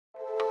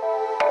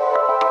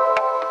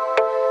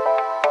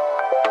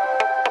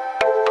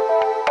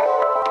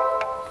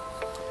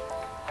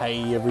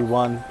Hey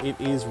everyone, it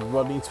is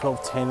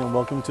Rodney1210 and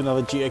welcome to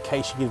another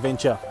geocaching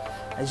adventure.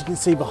 As you can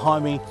see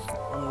behind me,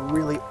 I'm in a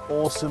really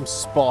awesome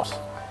spot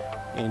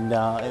in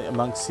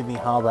amongst Sydney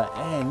Harbour,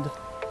 and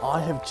I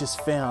have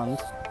just found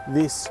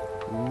this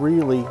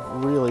really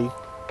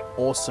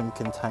awesome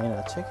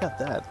container. Check out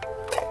that.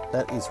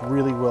 That is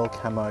really well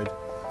camoed.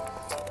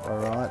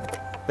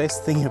 Alright,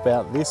 best thing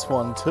about this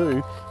one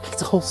too,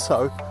 it's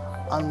also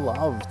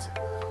unloved.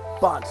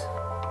 But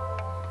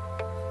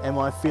am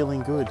I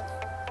feeling good?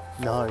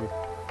 No,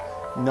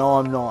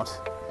 I'm not,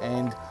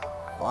 and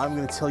I'm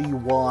going to tell you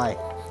why.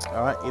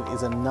 All right, it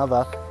is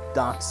another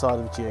dark side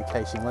of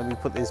geocaching. Let me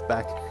put this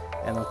back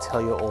and I'll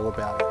tell you all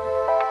about it.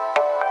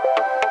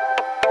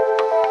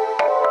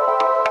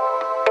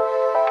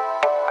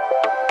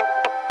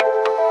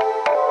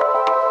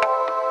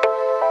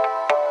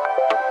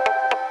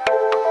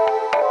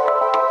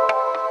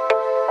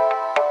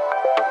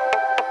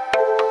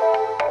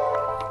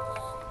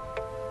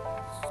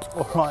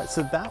 All right,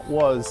 so that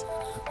was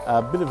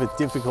a bit of a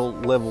difficult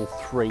level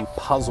 3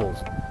 puzzle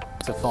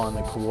to find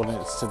the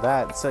coordinates to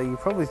that. So you're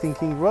probably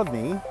thinking,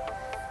 Rodney,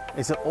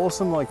 it's an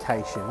awesome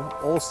location,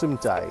 awesome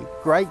day,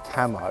 great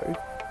camo,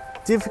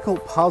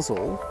 difficult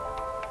puzzle,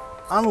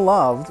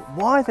 unloved.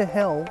 Why the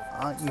hell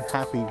aren't you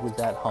happy with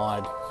that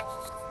hide?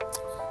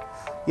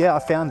 Yeah, I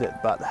found it,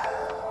 but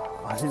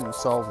I didn't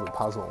solve the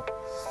puzzle.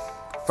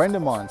 A friend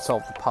of mine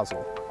solved the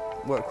puzzle,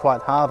 worked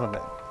quite hard on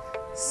it,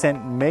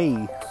 sent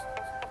me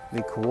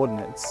the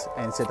coordinates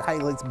and said, hey,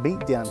 let's meet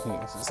down here.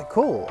 So I said,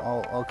 cool,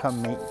 I'll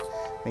come meet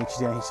you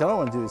down here. So I don't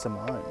want to do this on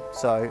my own.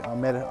 So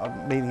I'm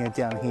meeting her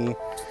down here,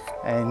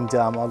 and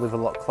I live a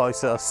lot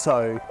closer.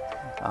 So,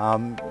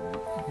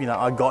 you know,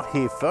 I got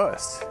here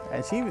first.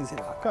 And she even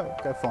said, oh,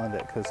 go find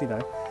it, because, you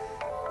know,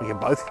 we can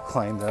both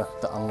claim the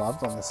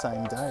unloved on the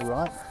same day,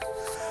 right?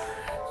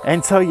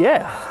 And so,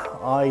 yeah,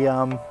 I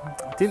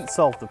didn't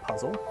solve the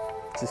puzzle,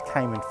 just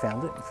came and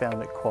found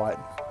it quite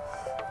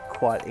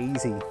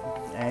easy.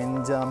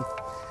 And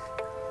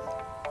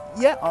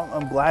yeah,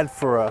 I'm glad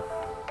for a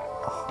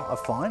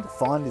find. A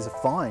find is a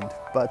find,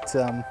 but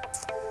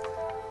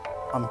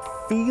I'm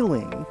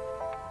feeling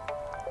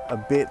a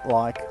bit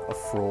like a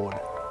fraud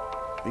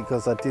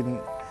because I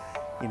didn't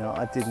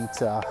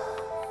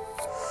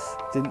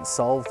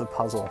solve the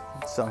puzzle.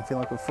 So I'm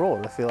feeling like a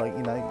fraud. I feel like,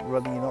 you know,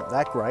 Rodney, you're not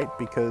that great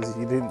because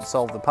you didn't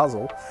solve the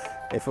puzzle.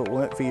 If it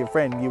weren't for your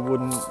friend, you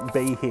wouldn't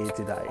be here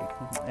today,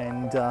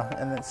 and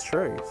that's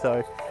true.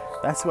 So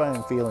that's the way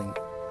I'm feeling.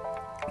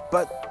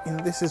 But, you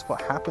know, this is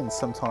what happens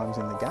sometimes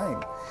in the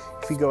game.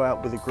 If you go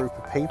out with a group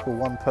of people,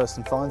 one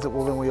person finds it,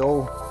 well, then we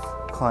all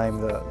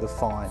claim the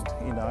find.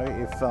 You know,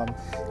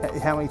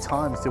 if how many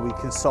times do we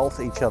consult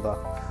each other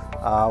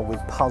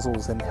with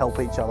puzzles and help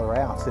each other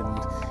out? And,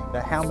 you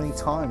know, how many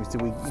times do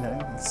we, you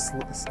know,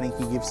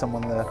 sneaky give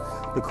someone the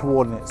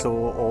coordinates,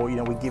 or you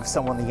know, we give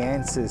someone the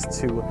answers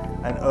to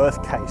an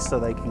earth case so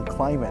they can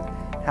claim it?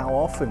 How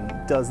often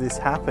does this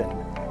happen?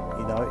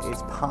 You know,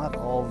 it's part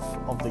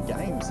of the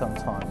game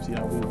sometimes. You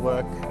know, we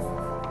work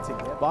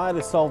together. If I had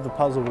to solve the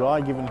puzzle, would I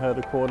have given her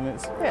the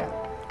coordinates? Yeah,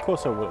 of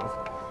course I would have.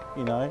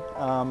 You know,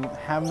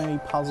 how many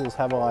puzzles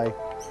have I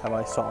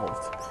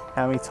solved?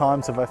 How many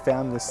times have I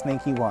found the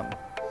sneaky one?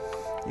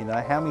 You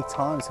know, how many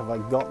times have I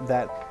got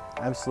that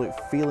absolute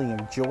feeling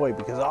of joy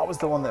because I was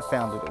the one that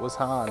found it? It was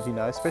hard, you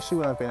know, especially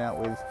when I've been out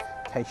with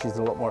caches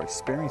a lot more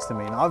experienced than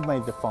me, and I've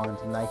made the find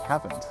and they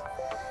haven't.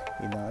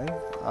 You know,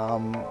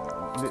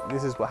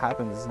 this is what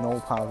happens. It's an all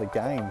part of the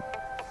game,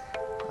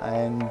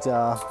 and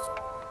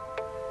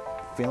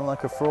feeling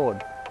like a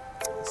fraud.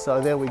 So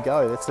there we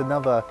go. That's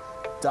another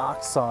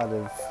dark side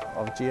of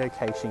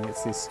geocaching.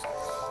 It's this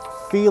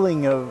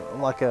feeling of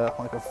like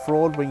a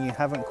fraud when you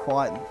haven't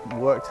quite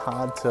worked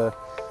hard to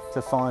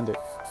find it.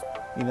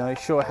 You know,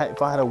 sure,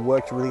 if I had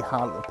worked really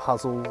hard at the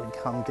puzzle and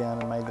come down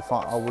and made the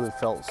find, I would have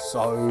felt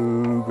so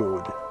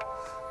good,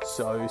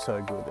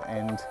 so good.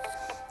 And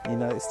you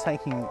know, it's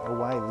taking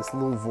away this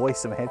little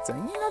voice in my head saying,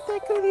 you're not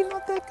that good, you're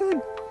not that good.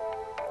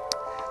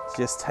 It's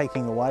just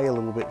taking away a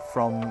little bit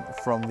from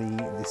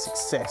the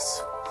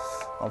success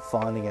of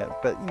finding it.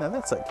 But, you know,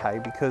 that's okay,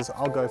 because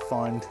I'll go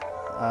find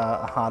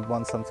a hard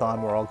one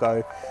sometime, or I'll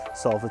go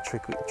solve a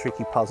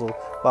tricky puzzle.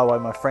 By the way,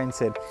 my friend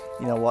said,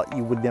 you know what,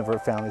 you would never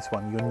have found this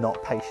one. You're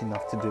not patient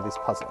enough to do this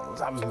puzzle. It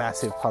was a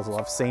massive puzzle.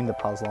 I've seen the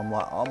puzzle. I'm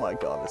like, oh my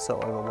God, it's so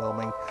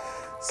overwhelming.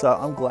 So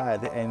I'm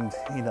glad, and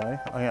you know,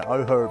 I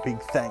owe her a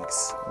big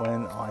thanks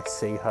when I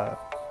see her.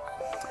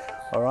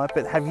 All right,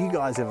 but have you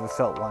guys ever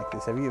felt like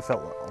this? Have you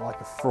felt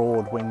like a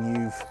fraud when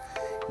you've,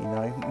 you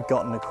know,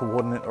 gotten a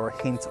coordinate or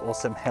a hint or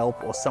some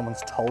help, or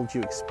someone's told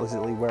you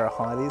explicitly where a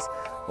hide is?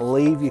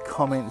 Leave your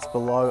comments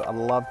below. I'd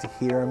love to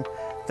hear them.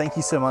 Thank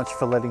you so much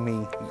for letting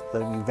me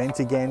vent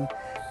again,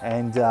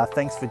 and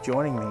thanks for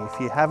joining me. If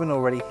you haven't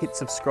already, hit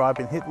subscribe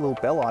and hit the little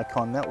bell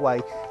icon. That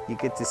way you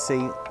get to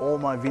see all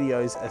my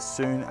videos as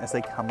soon as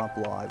they come up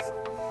live.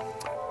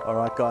 All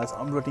right, guys,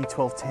 I'm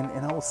Rodney1210,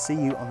 and I will see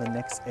you on the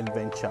next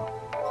adventure.